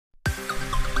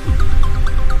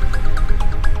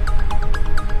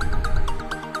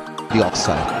the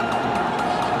offside.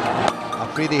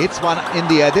 Afridi hits one in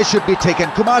the air. This should be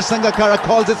taken. Kumar Sangakkara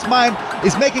calls its mine.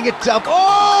 Is making it tough.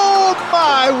 Oh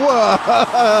my word!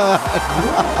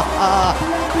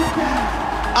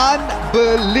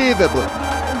 Unbelievable.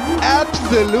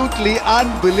 Absolutely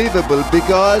unbelievable,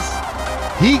 because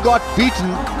he got beaten.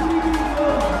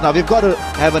 Now we've got to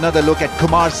have another look at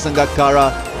Kumar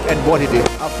Sangakkara and what he did.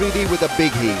 Afridi with a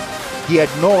big heave. He had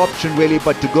no option really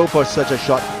but to go for such a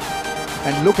shot.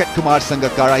 And look at Kumar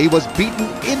Sangakkara. He was beaten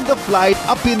in the flight,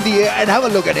 up in the air, and have a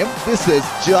look at him. This is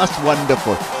just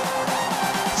wonderful.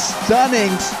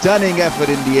 Stunning, stunning effort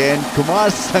in the end. Kumar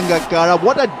Sangakkara,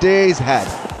 what a day he's had.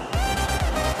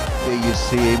 There you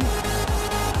see him,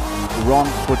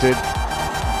 wrong-footed,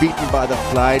 beaten by the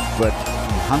flight, but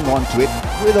he hung on to it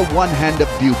with a one-hand of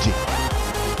beauty.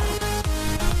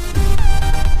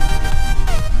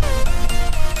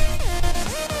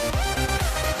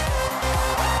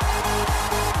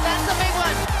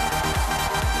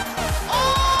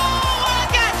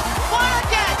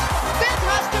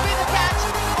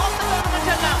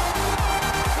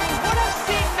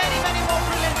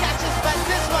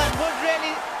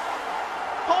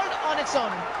 Its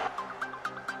own.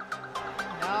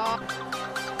 No.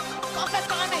 Perfect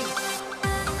timing.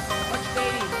 Much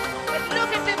baby. But look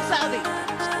at him, Saudi.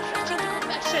 Stretching to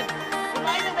perfection.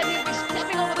 Reminding that he'll be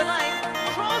stepping over the line.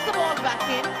 Throws the ball back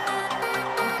in.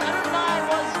 Karun Rai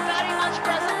was very much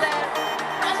present there.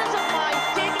 Presence of mind,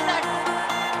 taking that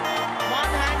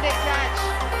one-handed catch.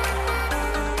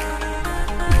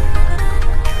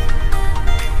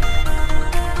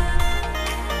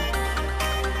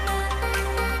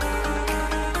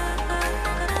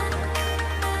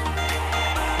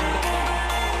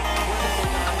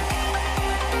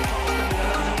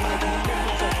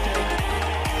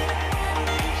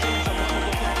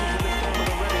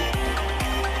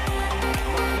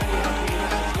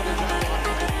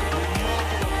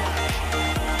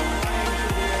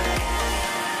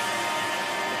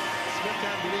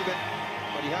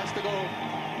 But he has to go.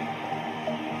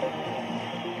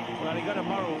 Well, he got a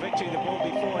moral victory the ball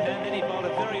before, and then he bowled a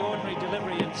very ordinary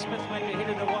delivery, and Smith went to hit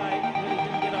it away. Really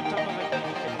didn't get on top of it.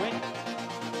 It went.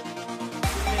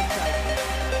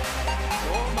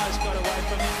 Almost got away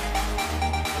from him.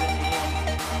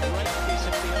 Great piece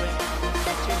of fielding.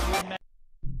 That's his win match.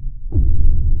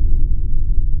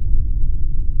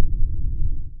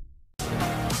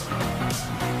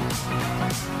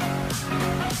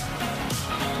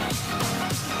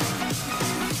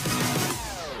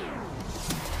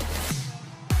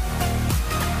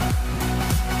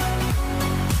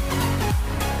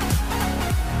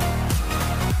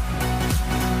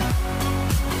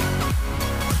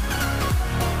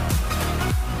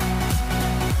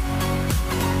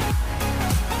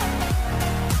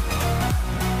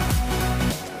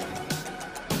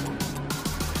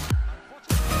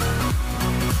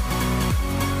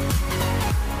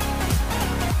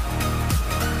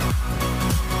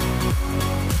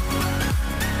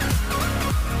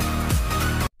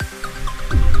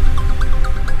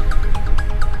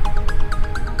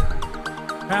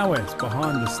 Powers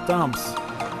behind the stumps.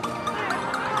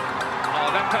 Oh,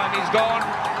 that time he's gone.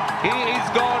 He is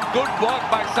gone. Good work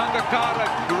by Sangakkara.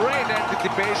 Great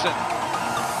anticipation.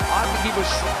 I think he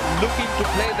was looking to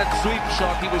play that sweep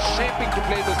shot. He was shaping to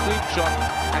play the sweep shot.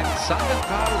 And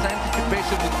Sangakkara's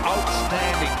anticipation was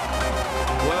outstanding.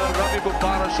 Well, Ravi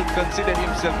Bopara should consider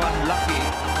himself unlucky.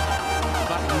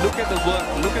 But look at the work.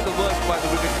 Look at the work by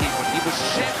the wicketkeeper. He was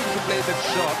shaping to play that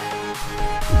shot.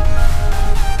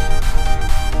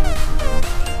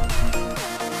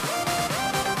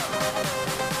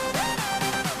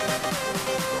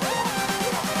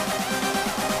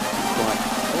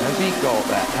 Has he got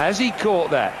that? Has he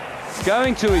caught that?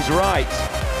 Going to his right.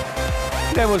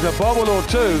 There was a bobble or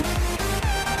two.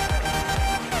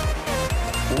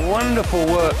 Wonderful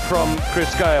work from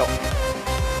Chris Gale.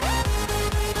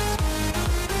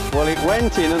 Well, it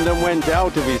went in and then went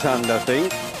out of his hand, I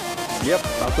think. Yep,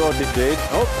 I thought it did.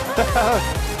 Oh,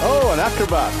 oh, an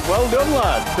acrobat. Well done,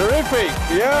 lad. Terrific.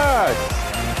 Yes.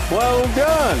 Well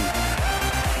done.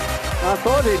 I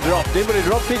thought he dropped it, but he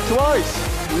dropped it twice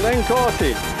and then caught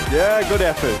it. Yeah, good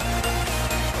effort.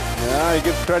 Yeah, he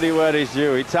gives credit where it's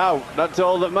due. It's out. That's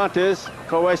all that matters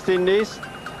for West Indies.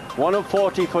 1 up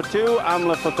 40 for 2,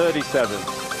 Amla for 37.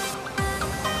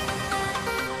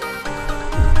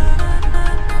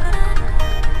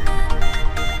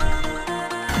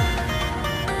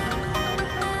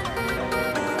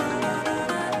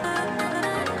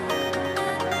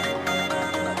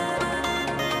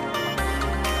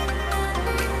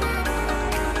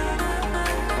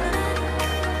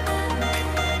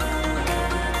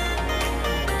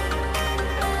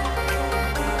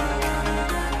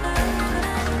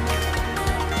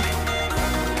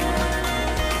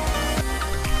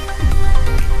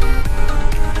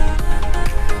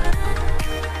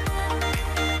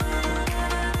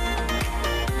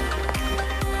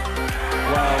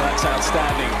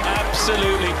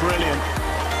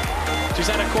 She's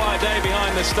had a quiet day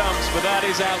behind the stumps, but that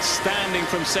is outstanding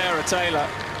from Sarah Taylor.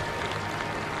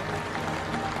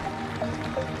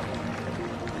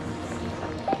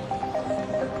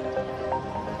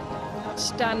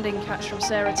 Outstanding catch from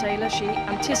Sarah Taylor. She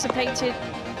anticipated,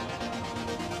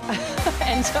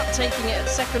 ends up taking it at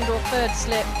second or third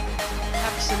slip.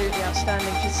 Absolutely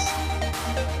outstanding. She's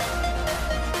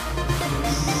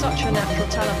such a natural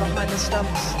talent behind the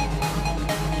stumps.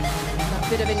 That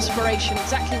bit of inspiration,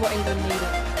 exactly what England needed.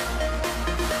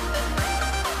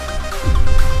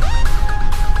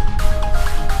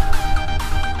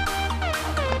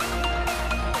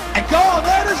 And God,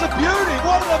 that is a beauty.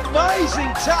 What an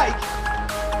amazing take.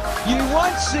 You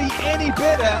won't see any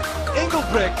better.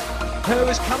 Inglebrick, who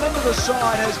has come into the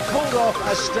side, has pulled off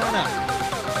a stunner.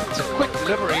 It's a quick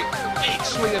delivery, big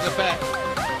swing at the back.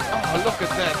 Oh, look at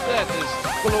that. That is,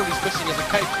 well, all he's missing is a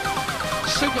cape.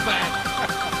 Superman.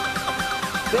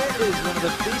 That is one of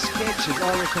the best catches I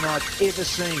reckon I've ever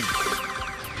seen.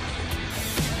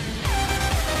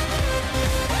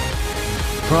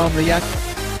 From the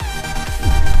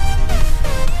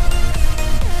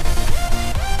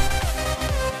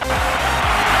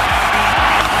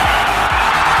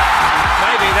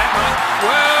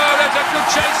Well, there's a good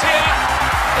chase here.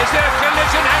 Is there a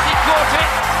collision? Has he caught it?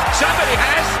 Somebody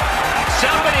has.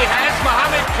 Somebody has.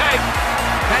 Mohammed Kaif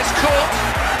has caught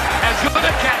as good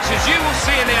a catch as you will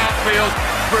see in the outfield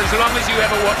for as long as you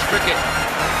ever watch cricket.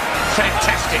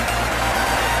 Fantastic.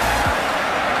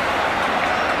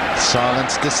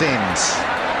 silence descends.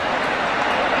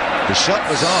 The shot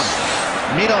was on.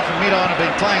 Mid-off and mid-on have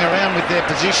been playing around with their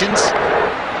positions.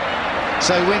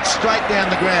 So he went straight down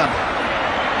the ground.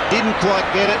 Didn't quite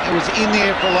get it. It was in the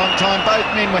air for a long time. Both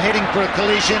men were heading for a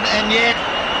collision, and yet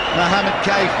Mohammed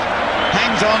Kaif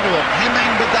hangs on to it.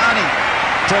 Hemang Badani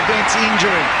prevents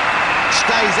injury.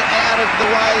 Stays out of the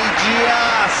way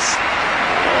just.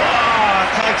 Oh,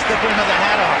 takes the brim of the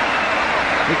hat off.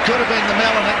 It could have been the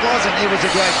melon. It wasn't. It was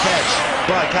a great catch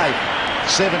by Kaif.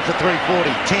 7 for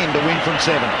 340. 10 to win from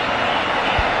 7.